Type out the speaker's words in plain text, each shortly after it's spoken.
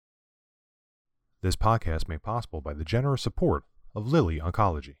This podcast made possible by the generous support of Lilly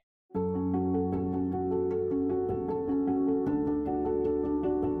Oncology.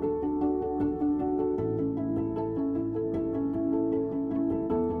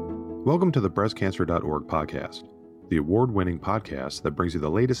 Welcome to the BreastCancer.org podcast, the award-winning podcast that brings you the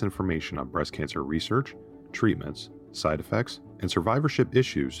latest information on breast cancer research, treatments, side effects, and survivorship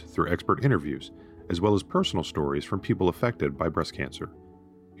issues through expert interviews, as well as personal stories from people affected by breast cancer.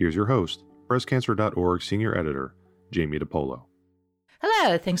 Here's your host, BreastCancer.org Senior Editor, Jamie DiPolo.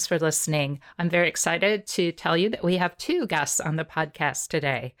 Hello, thanks for listening. I'm very excited to tell you that we have two guests on the podcast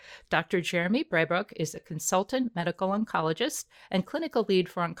today. Dr. Jeremy Braybrook is a consultant medical oncologist and clinical lead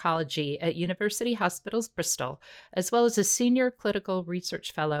for oncology at University Hospitals Bristol, as well as a senior clinical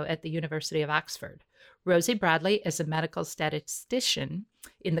research fellow at the University of Oxford. Rosie Bradley is a medical statistician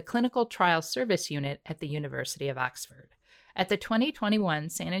in the Clinical Trial Service Unit at the University of Oxford. At the 2021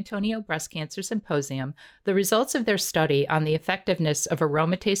 San Antonio Breast Cancer Symposium, the results of their study on the effectiveness of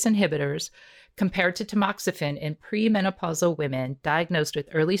aromatase inhibitors compared to tamoxifen in premenopausal women diagnosed with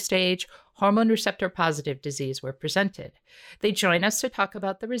early-stage hormone receptor-positive disease were presented. They join us to talk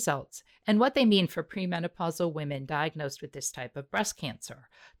about the results and what they mean for premenopausal women diagnosed with this type of breast cancer.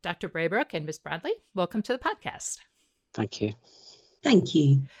 Dr. Braybrook and Ms. Bradley, welcome to the podcast. Thank you. Thank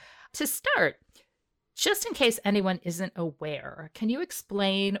you. To start, just in case anyone isn't aware, can you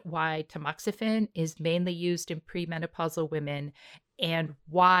explain why tamoxifen is mainly used in premenopausal women and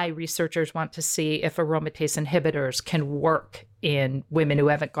why researchers want to see if aromatase inhibitors can work in women who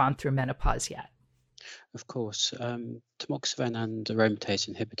haven't gone through menopause yet? Of course, tamoxifen and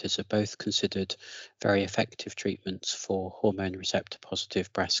aromatase inhibitors are both considered very effective treatments for hormone receptor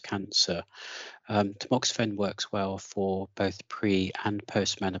positive breast cancer. Tamoxifen works well for both pre and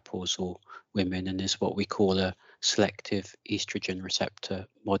postmenopausal women and is what we call a selective estrogen receptor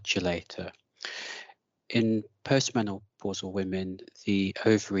modulator. In postmenopausal women, the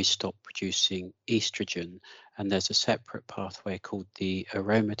ovaries stop producing estrogen, and there's a separate pathway called the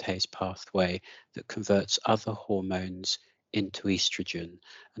aromatase pathway that converts other hormones into estrogen.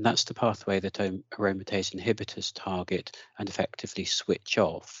 And that's the pathway that aromatase inhibitors target and effectively switch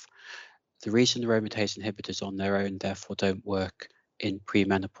off. The reason aromatase inhibitors on their own therefore don't work in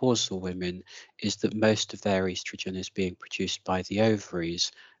premenopausal women is that most of their estrogen is being produced by the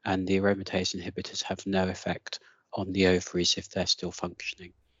ovaries, and the aromatase inhibitors have no effect on the ovaries if they're still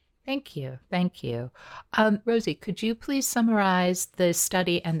functioning. Thank you. Thank you. Rosie, could you please summarize the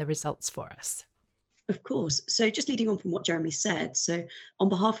study and the results for us? Of course. So just leading on from what Jeremy said, so on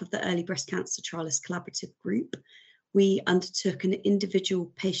behalf of the Early Breast Cancer Trialist Collaborative Group, we undertook an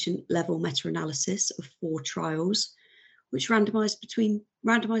individual patient level meta-analysis of 4 trials, which randomized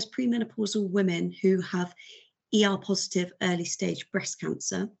premenopausal women who have ER positive early stage breast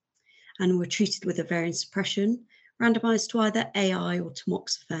cancer and were treated with ovarian suppression, randomized to either AI or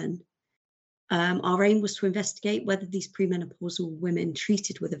tamoxifen. Our aim was to investigate whether these premenopausal women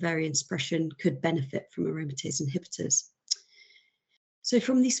treated with ovarian suppression could benefit from aromatase inhibitors. So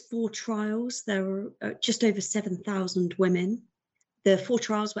from these 4 trials, there were just over 7,000 women. The 4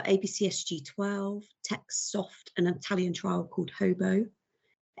 trials were ABCSG12, TexSoft, and an Italian trial called HOBO.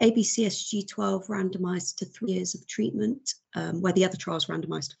 ABCSG12 randomized to 3 years of treatment, where the other trials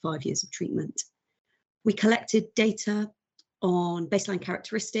randomized to 5 years of treatment. We collected data on baseline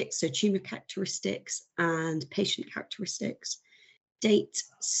characteristics, so tumor characteristics and patient characteristics, date,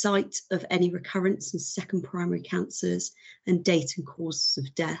 site of any recurrence and second primary cancers, and date and causes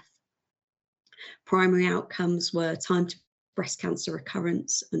of death. Primary outcomes were time to breast cancer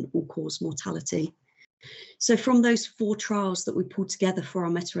recurrence and all-cause mortality. So from those 4 trials that we pulled together for our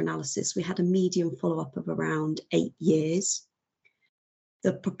meta-analysis, we had a median follow-up of around 8 years.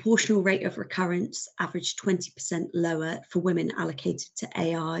 The proportional rate of recurrence averaged 20% lower for women allocated to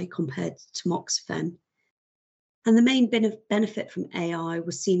AI compared to tamoxifen. And the main benefit from AI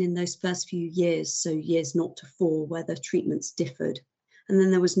was seen in those first few years, so years 0 to 4, where the treatments differed. And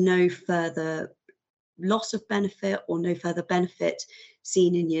then there was no further loss of benefit or no further benefit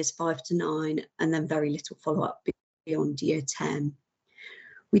seen in years 5 to 9, and then very little follow-up beyond year 10.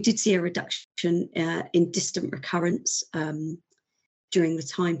 We did see a reduction in distant recurrence during the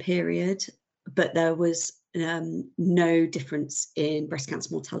time period, but there was no difference in breast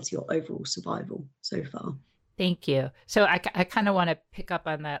cancer mortality or overall survival so far. Thank you. So I kind of want to pick up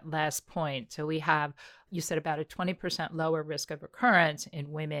on that last point. So we have, you said, about a 20% lower risk of recurrence in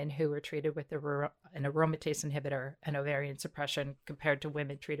women who were treated with an aromatase inhibitor and ovarian suppression compared to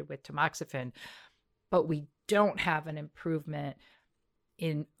women treated with tamoxifen. But we don't have an improvement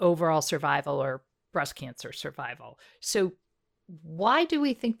in overall survival or breast cancer survival. So why do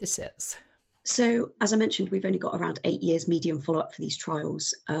we think this is? So, as I mentioned, we've only got around 8 years median follow-up for these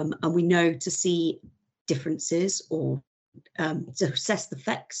trials, and we know to see differences or to assess the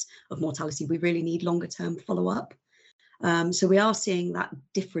effects of mortality, we really need longer-term follow-up. So we are seeing that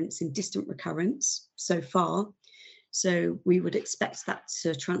difference in distant recurrence so far. So we would expect that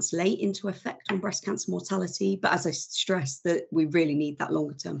to translate into effect on breast cancer mortality. But as I stressed, that we really need that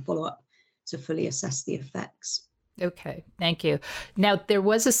longer-term follow-up to fully assess the effects. Okay, thank you. Now, there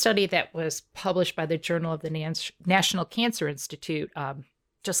was a study that was published by the Journal of the National Cancer Institute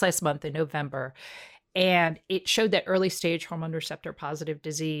just last month in November, and it showed that early stage hormone receptor positive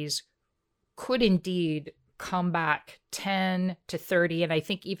disease could indeed come back 10 to 30, and I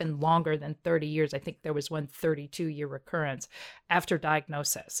think even longer than 30 years. I think there was one 32-year recurrence after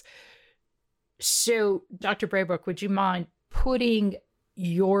diagnosis. So, Dr. Braybrook, would you mind putting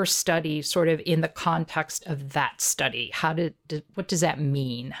your study sort of in the context of that study? What does that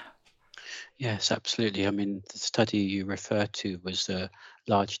mean? Yes, absolutely. I mean, the study you refer to was a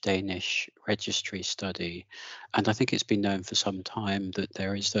large Danish registry study. And I think it's been known for some time that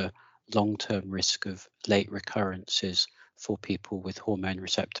there is a long-term risk of late recurrences for people with hormone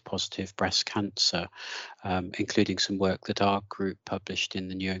receptor positive breast cancer, including some work that our group published in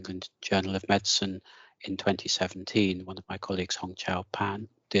the New England Journal of Medicine in 2017. One of my colleagues, Hong Chao Pan,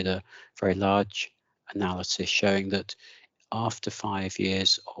 did a very large analysis showing that after 5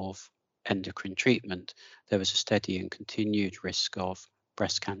 years of endocrine treatment, there was a steady and continued risk of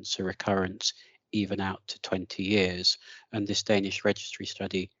breast cancer recurrence even out to 20 years. And this Danish registry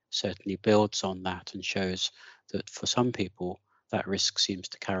study certainly builds on that and shows that for some people, that risk seems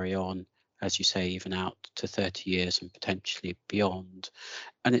to carry on, as you say, even out to 30 years and potentially beyond.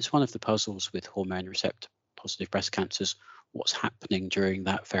 And it's one of the puzzles with hormone receptor positive breast cancers, what's happening during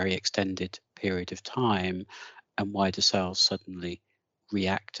that very extended period of time, and why do cells suddenly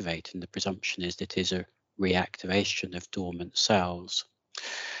reactivate? And the presumption is that it is a reactivation of dormant cells.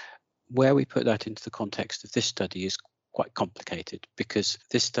 Where we put that into the context of this study is quite complicated, because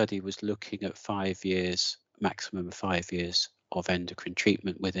this study was looking at 5 years, maximum of 5 years of endocrine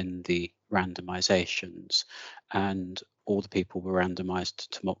treatment within the randomizations, and all the people were randomized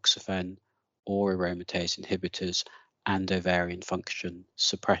to tamoxifen or aromatase inhibitors and ovarian function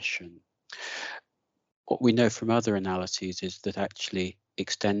suppression. What we know from other analyses is that actually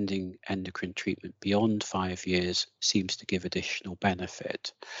extending endocrine treatment beyond 5 years seems to give additional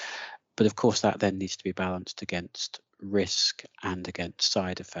benefit. But of course, that then needs to be balanced against risk and against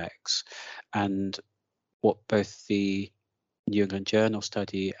side effects. And what both the New England Journal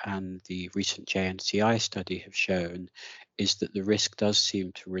study and the recent JNCI study have shown is that the risk does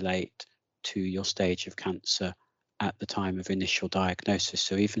seem to relate to your stage of cancer at the time of initial diagnosis.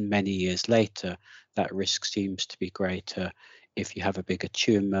 So even many years later, that risk seems to be greater if you have a bigger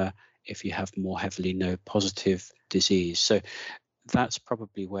tumor, if you have more heavily node-positive disease. So that's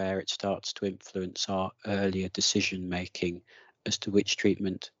probably where it starts to influence our earlier decision making as to which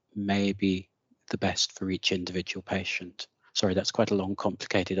treatment may be the best for each individual patient. Sorry, that's quite a long,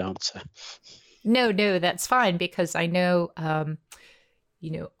 complicated answer. No, that's fine, because I know,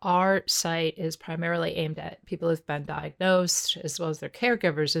 our site is primarily aimed at people who've been diagnosed as well as their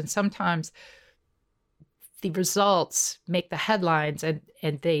caregivers. And sometimes the results make the headlines and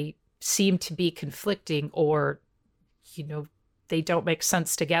they seem to be conflicting, or, they don't make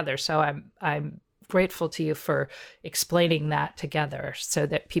sense together. So I'm grateful to you for explaining that together so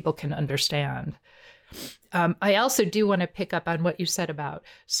that people can understand. I also do want to pick up on what you said about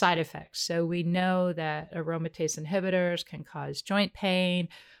side effects. So we know that aromatase inhibitors can cause joint pain,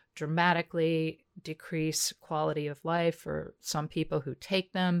 dramatically decrease quality of life for some people who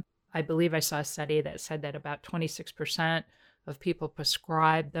take them. I believe I saw a study that said that about 26% of people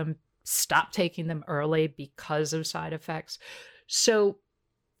prescribed them stop taking them early because of side effects. So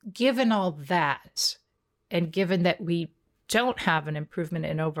given all that, and given that we don't have an improvement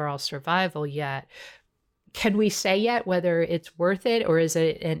in overall survival yet, can we say yet whether it's worth it, or is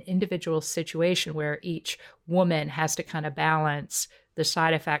it an individual situation where each woman has to kind of balance the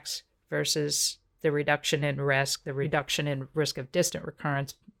side effects versus the reduction in risk of distant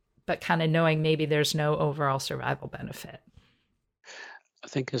recurrence, but kind of knowing maybe there's no overall survival benefit? I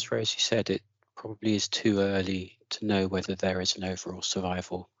think, as Rosie said, it probably is too early to know whether there is an overall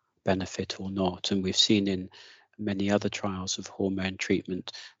survival benefit or not. And we've seen in many other trials of hormone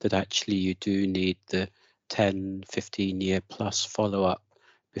treatment that actually you do need the 10, 15-year plus follow-up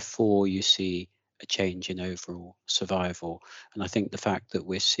before you see a change in overall survival. And I think the fact that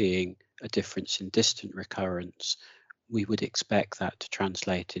we're seeing a difference in distant recurrence, we would expect that to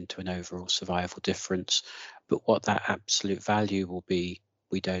translate into an overall survival difference. But what that absolute value will be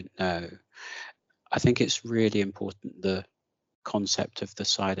we don't know. I think it's really important, the concept of the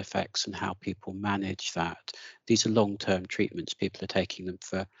side effects and how people manage that. These are long-term treatments. People are taking them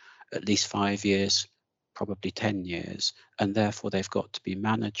for at least 5 years, probably 10 years, and therefore they've got to be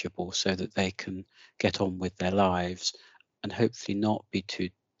manageable so that they can get on with their lives and hopefully not be too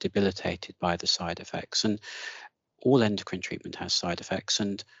debilitated by the side effects. And all endocrine treatment has side effects,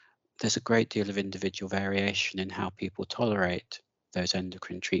 and there's a great deal of individual variation in how people tolerate those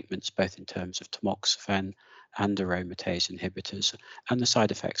endocrine treatments, both in terms of tamoxifen and aromatase inhibitors, and the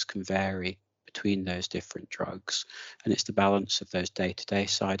side effects can vary between those different drugs. And it's the balance of those day-to-day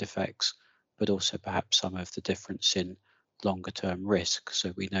side effects, but also perhaps some of the difference in longer-term risk.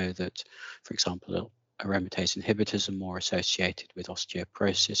 So we know that, for example, aromatase inhibitors are more associated with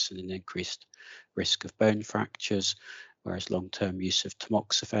osteoporosis and an increased risk of bone fractures, whereas long-term use of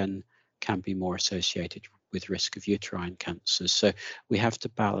tamoxifen can be more associated with risk of uterine cancers. So we have to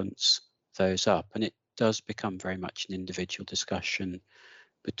balance those up, and it does become very much an individual discussion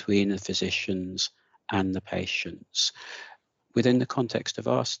between the physicians and the patients. Within the context of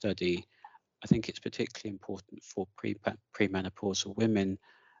our study, I think it's particularly important for premenopausal women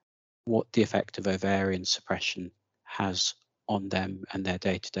what the effect of ovarian suppression has on them and their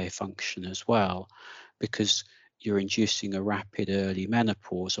day-to-day function as well, because you're inducing a rapid early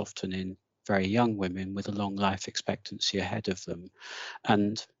menopause, often in very young women with a long life expectancy ahead of them.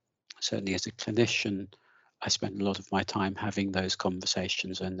 And certainly as a clinician, I spend a lot of my time having those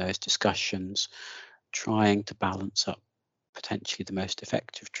conversations and those discussions, trying to balance up potentially the most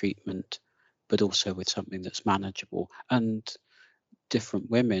effective treatment, but also with something that's manageable. And different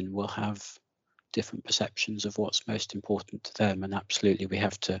women will have different perceptions of what's most important to them. And absolutely, we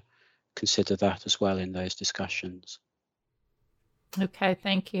have to consider that as well in those discussions. Okay,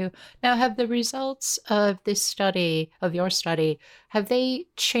 thank you. Now, have the results of this study, of your study, have they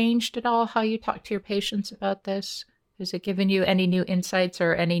changed at all how you talk to your patients about this? Has it given you any new insights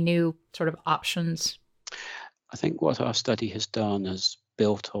or any new sort of options? I think what our study has done is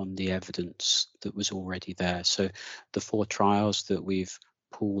built on the evidence that was already there. So the 4 trials that we've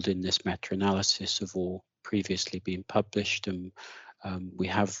pooled in this meta-analysis have all previously been published, and we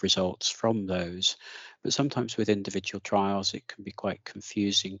have results from those. But sometimes with individual trials, it can be quite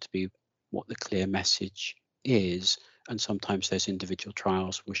confusing to be what the clear message is. And sometimes those individual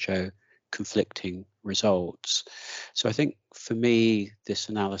trials will show conflicting results. So I think for me, this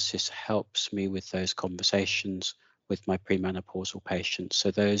analysis helps me with those conversations with my premenopausal patients. So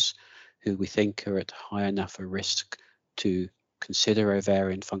those who we think are at high enough a risk to consider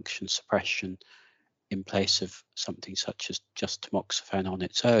ovarian function suppression in place of something such as just tamoxifen on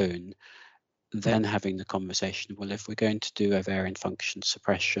its own, then having the conversation, well, if we're going to do ovarian function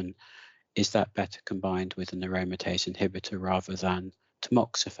suppression, is that better combined with an aromatase inhibitor rather than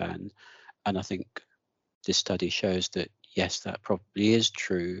tamoxifen? And I think this study shows that, yes, that probably is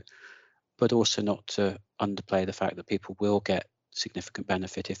true, but also not to underplay the fact that people will get significant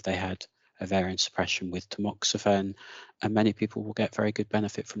benefit if they had ovarian suppression with tamoxifen, and many people will get very good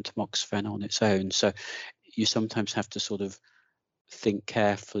benefit from tamoxifen on its own. So you sometimes have to sort of think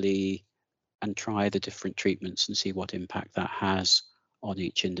carefully and try the different treatments and see what impact that has on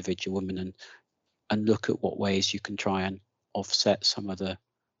each individual woman, and look at what ways you can try and offset some of the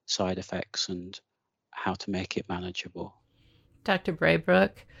side effects and how to make it manageable. Dr.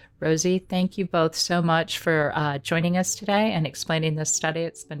 Braybrook, Rosie, thank you both so much for joining us today and explaining this study.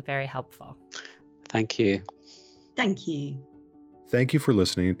 It's been very helpful. Thank you. Thank you. Thank you for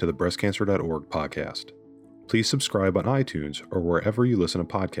listening to the breastcancer.org podcast. Please subscribe on iTunes or wherever you listen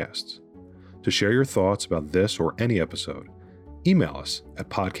to podcasts. To share your thoughts about this or any episode, email us at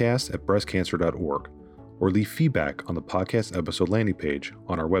podcast@breastcancer.org or leave feedback on the podcast episode landing page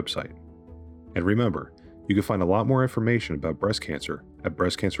on our website. And remember, you can find a lot more information about breast cancer at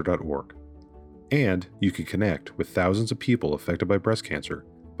breastcancer.org. And you can connect with thousands of people affected by breast cancer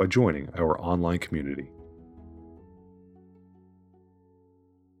by joining our online community.